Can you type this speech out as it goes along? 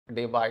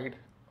divide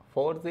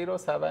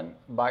 407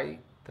 by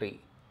 3.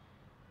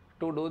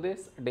 To do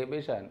this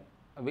division,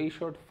 we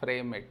should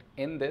frame it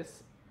in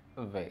this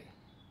way.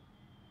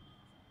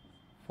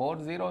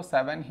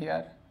 407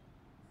 here,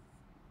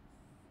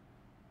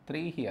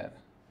 3 here.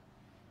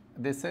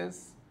 This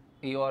is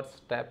your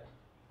step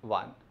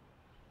 1.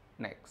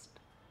 Next,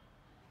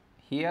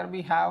 here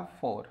we have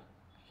 4,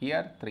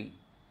 here 3.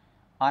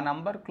 A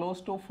number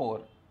close to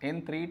 4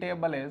 in 3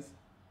 table is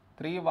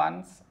 3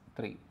 ones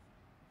 3.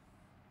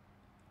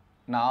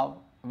 Now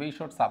we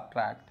should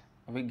subtract,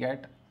 we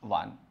get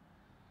 1.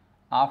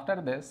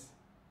 After this,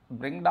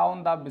 bring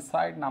down the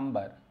beside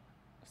number,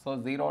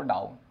 so 0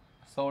 down,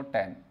 so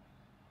 10.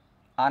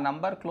 A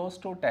number close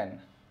to 10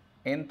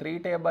 in 3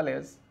 table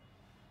is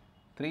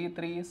 3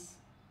 3s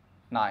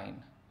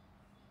 9.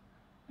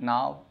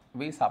 Now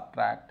we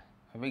subtract,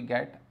 we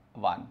get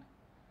 1.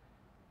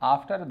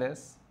 After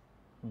this,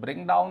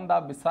 bring down the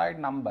beside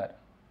number,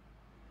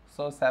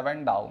 so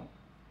 7 down,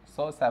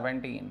 so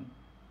 17.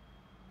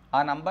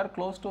 A number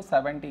close to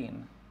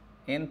 17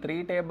 in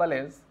 3 table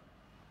is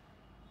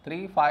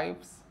 3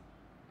 5s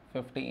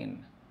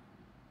 15.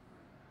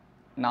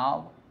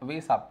 Now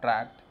we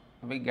subtract,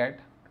 we get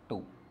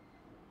 2.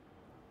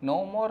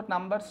 No more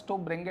numbers to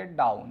bring it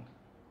down,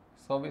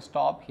 so we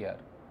stop here.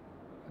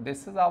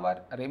 This is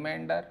our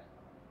remainder,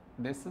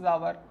 this is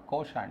our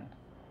quotient.